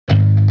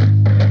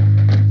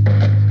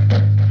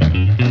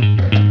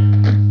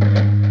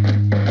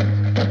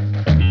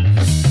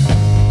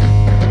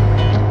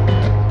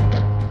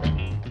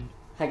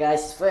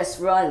first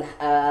run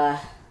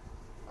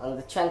on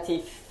the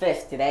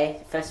 25th today.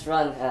 First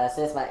run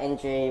since my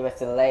injury with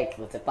the leg,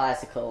 with the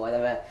bicycle,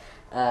 whatever.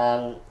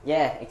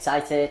 Yeah,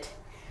 excited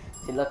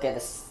to look at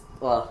this,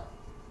 well,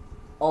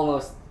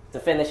 almost the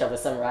finish of the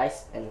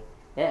sunrise, and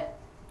yeah,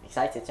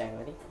 excited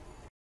generally.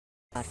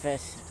 My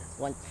first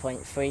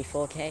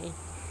 1.34k,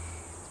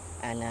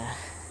 and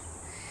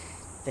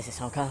this is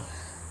Hong Kong.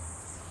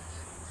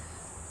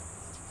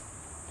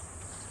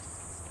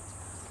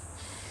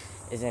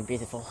 Isn't it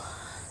beautiful?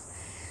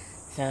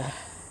 So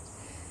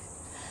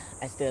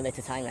let's do a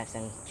little time lapse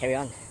and carry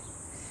on.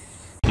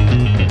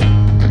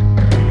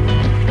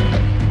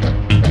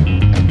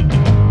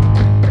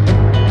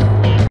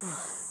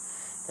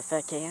 The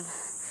third km.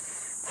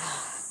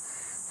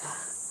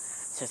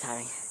 So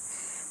tiring.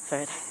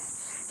 Third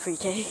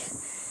 3k.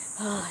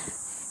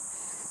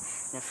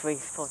 In a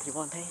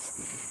 3:41 pace.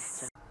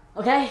 So.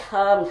 Okay,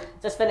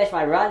 just finished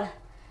my run.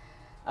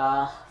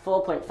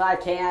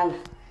 4.5 km.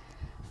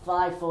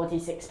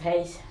 5:46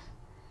 pace.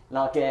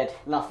 Not good,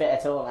 not fit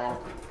at all, man.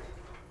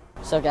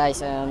 So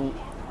guys,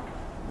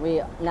 we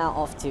are now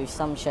off to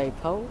Sham Shui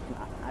Po.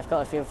 I've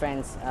got a few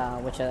friends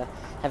which are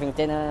having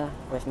dinner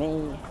with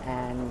me,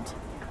 and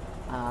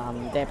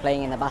they're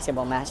playing in a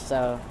basketball match,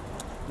 so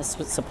just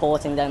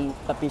supporting them.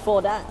 But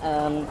before that,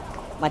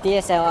 my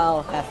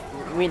DSLR have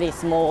really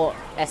small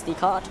SD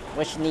card,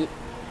 which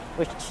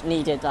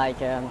needed like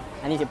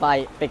I need to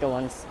buy bigger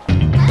ones.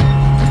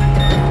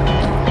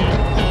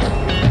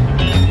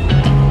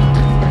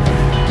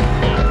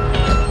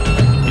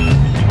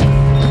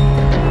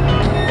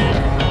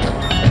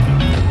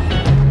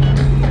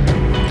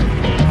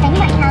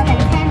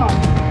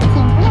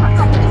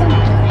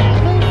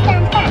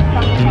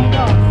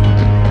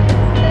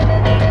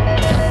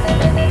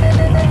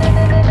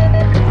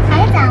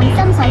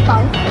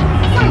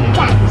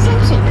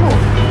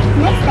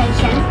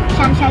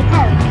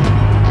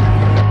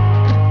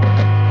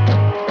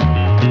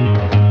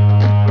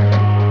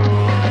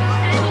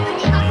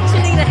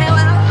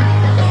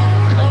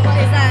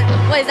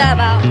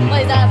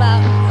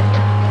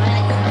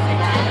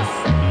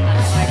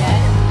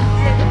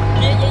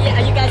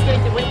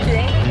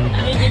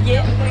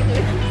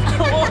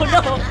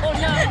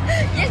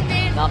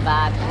 Not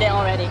bad. They're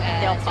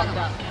all pumped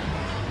up.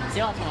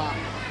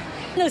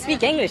 No,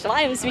 speak English.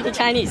 Why am I speaking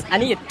Chinese? I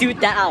need to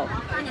dude that out.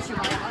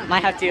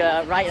 Might have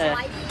to write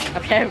a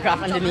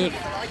paragraph underneath.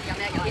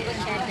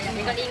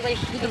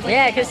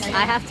 Yeah, because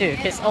I have to.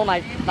 Because all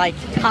my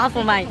half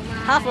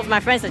of my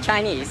friends are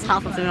Chinese,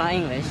 half of them are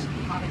English,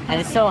 and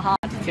it's so hard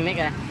to make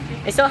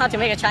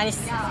a Chinese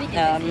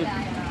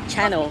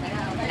channel.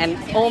 And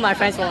all my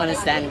friends won't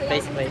understand,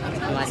 basically,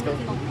 in my school.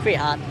 Pretty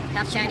hard.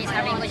 Half Chinese,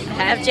 half English.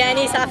 Half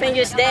Chinese, half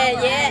English there,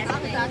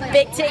 yeah!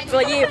 Big tick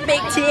for you,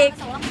 big tick!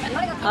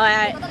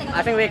 Alright,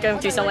 I think we're going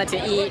to somewhere to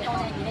eat,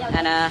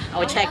 and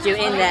I'll check you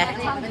in there.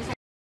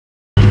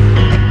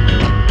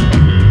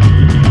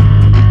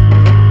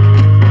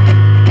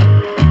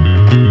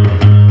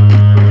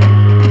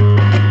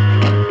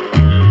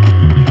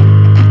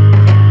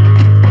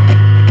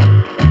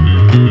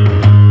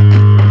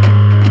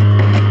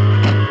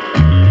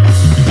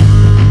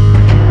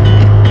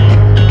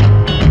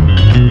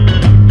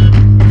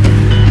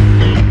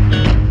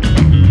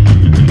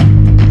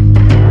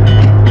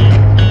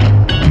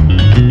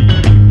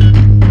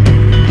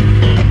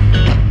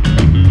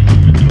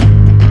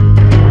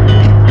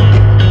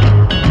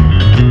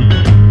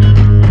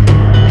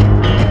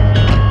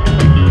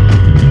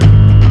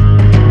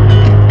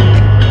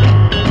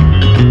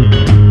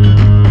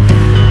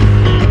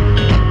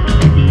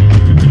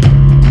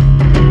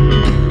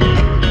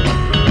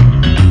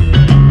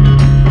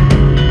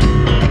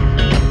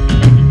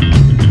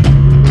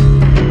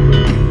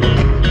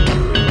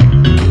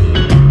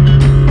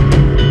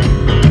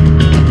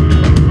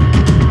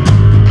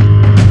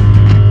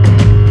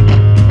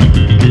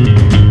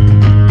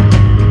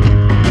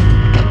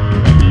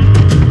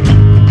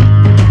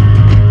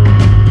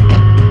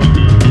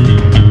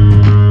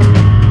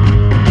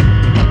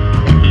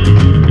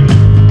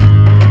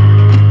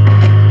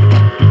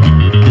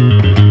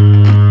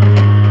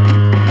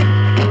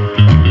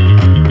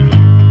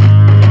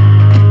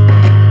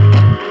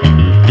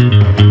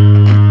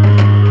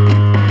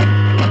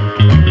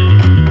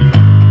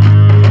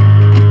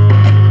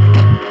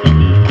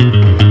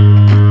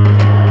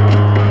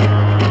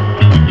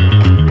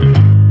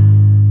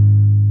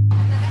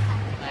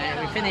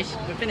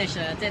 We finished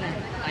dinner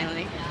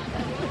finally.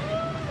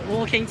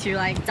 Walking to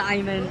like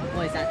Diamond,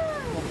 what is that?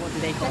 What do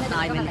they call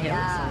Diamond Hills?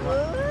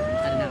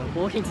 I don't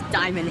know. Walking to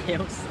Diamond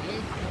Hills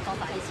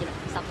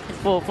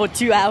for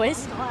 2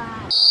 hours.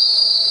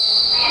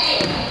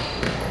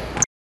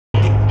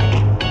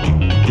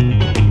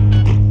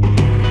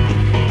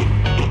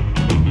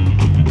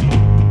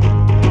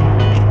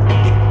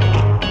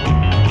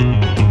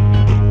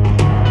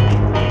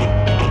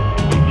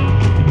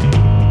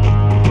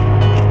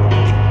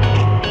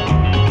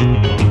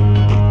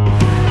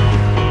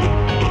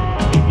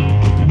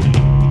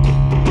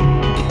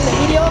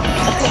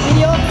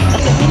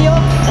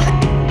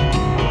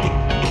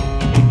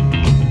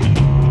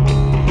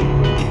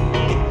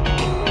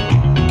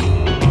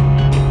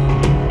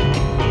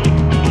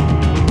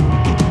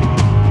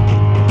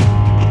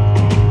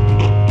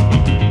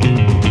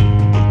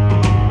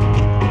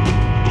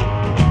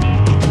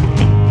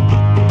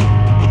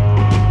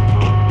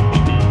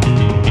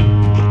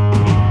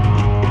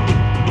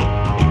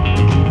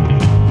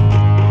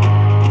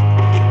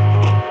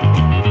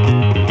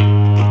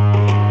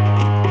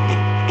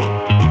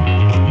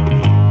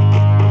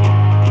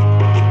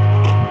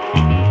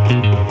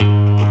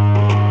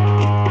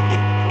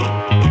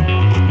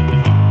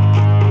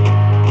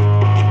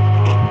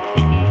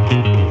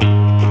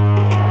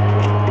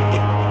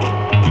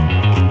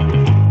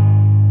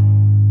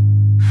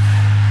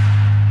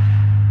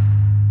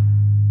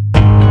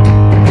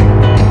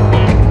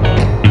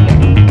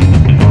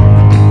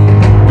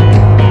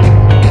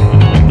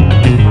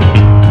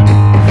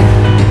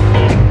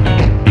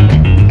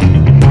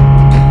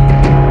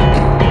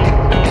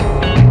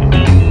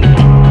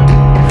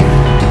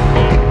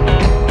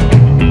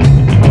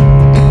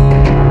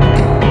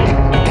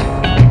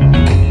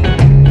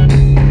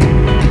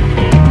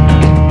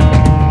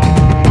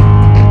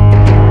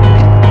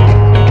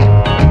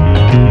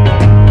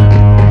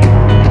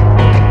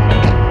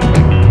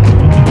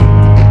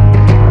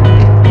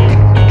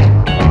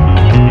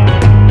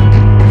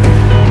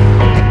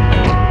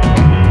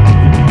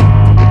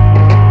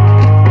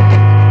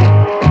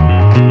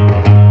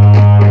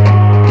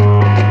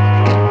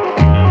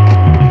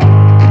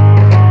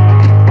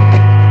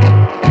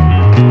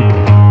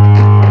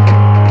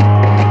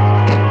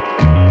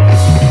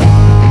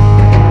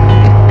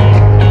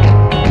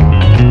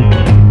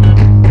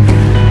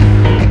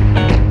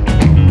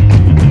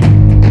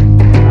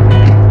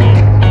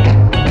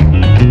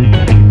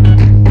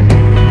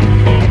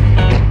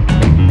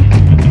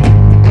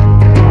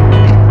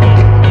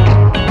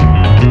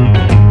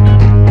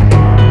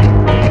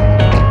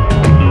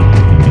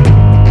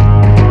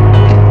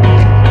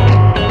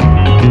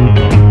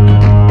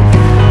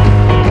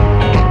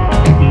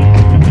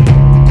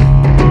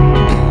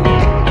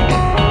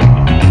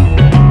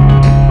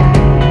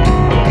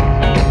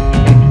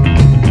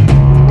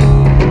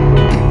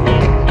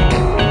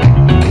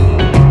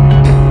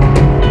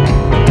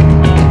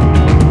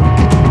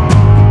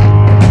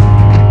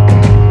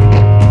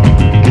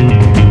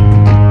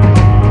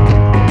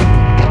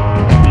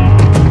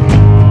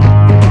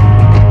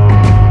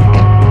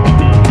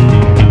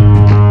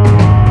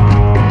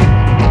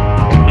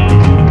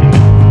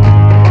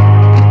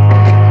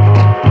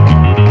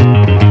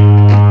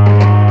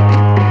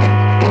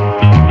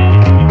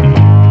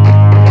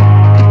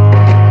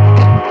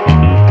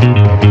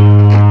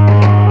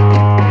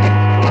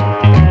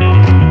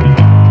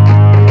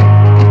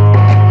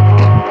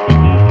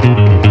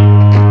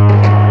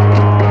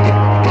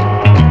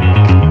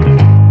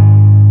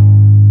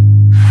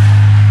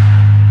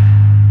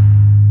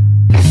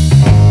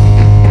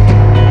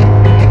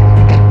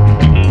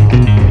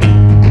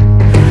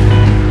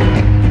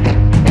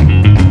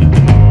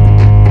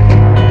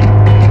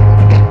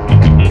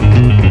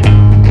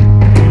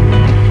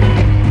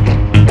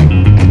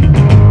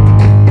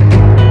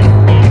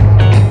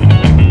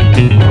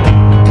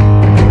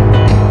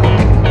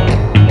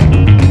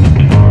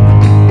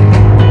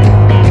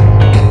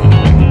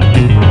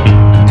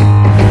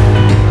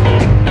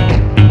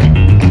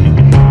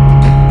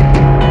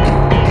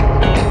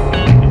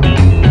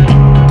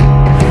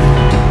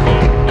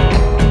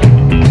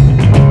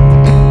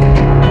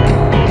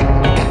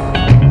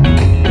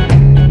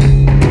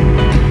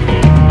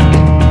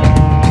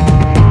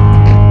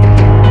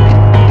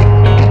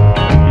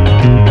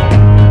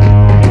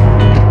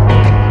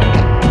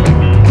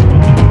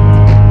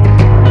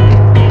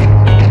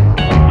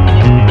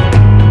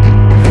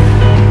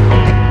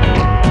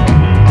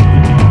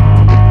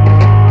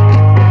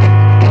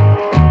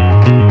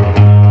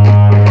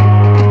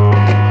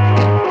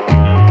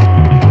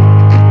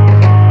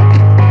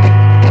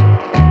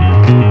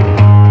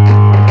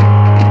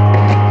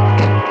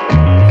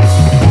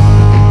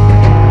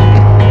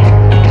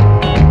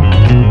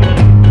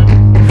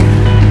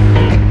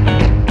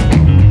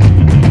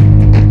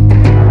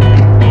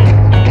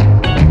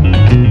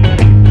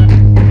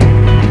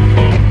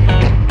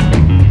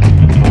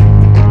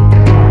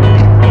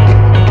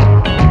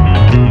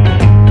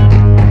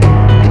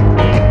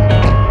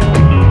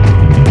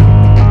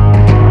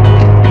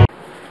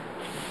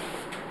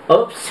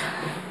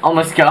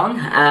 almost gone.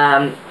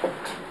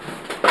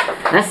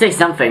 Let's say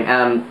something.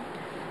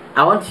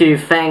 I want to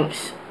thank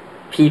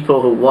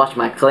people who watch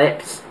my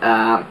clips.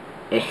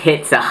 It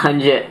hits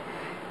 100.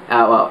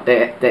 Well,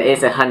 there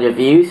is 100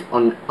 views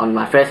on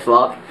my first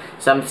vlog.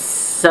 So I'm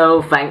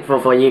so thankful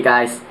for you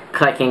guys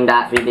clicking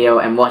that video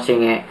and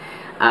watching it.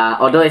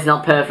 Although it's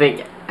not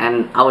perfect,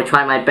 and I will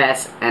try my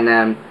best, and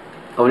I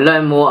will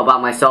learn more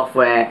about my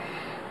software.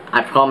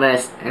 I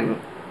promised, and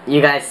you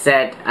guys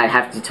said I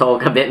have to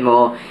talk a bit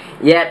more.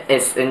 Yep,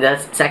 it's in the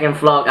second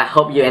vlog. I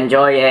hope you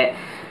enjoy it.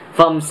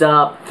 Thumbs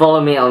up,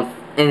 follow me on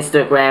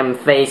Instagram,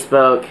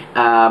 Facebook.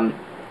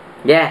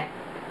 Yeah,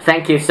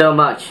 thank you so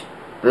much.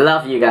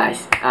 Love you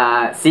guys.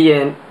 See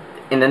you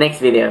in the next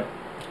video.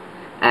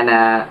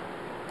 And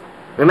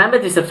remember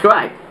to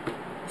subscribe.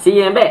 See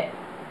you in a bit.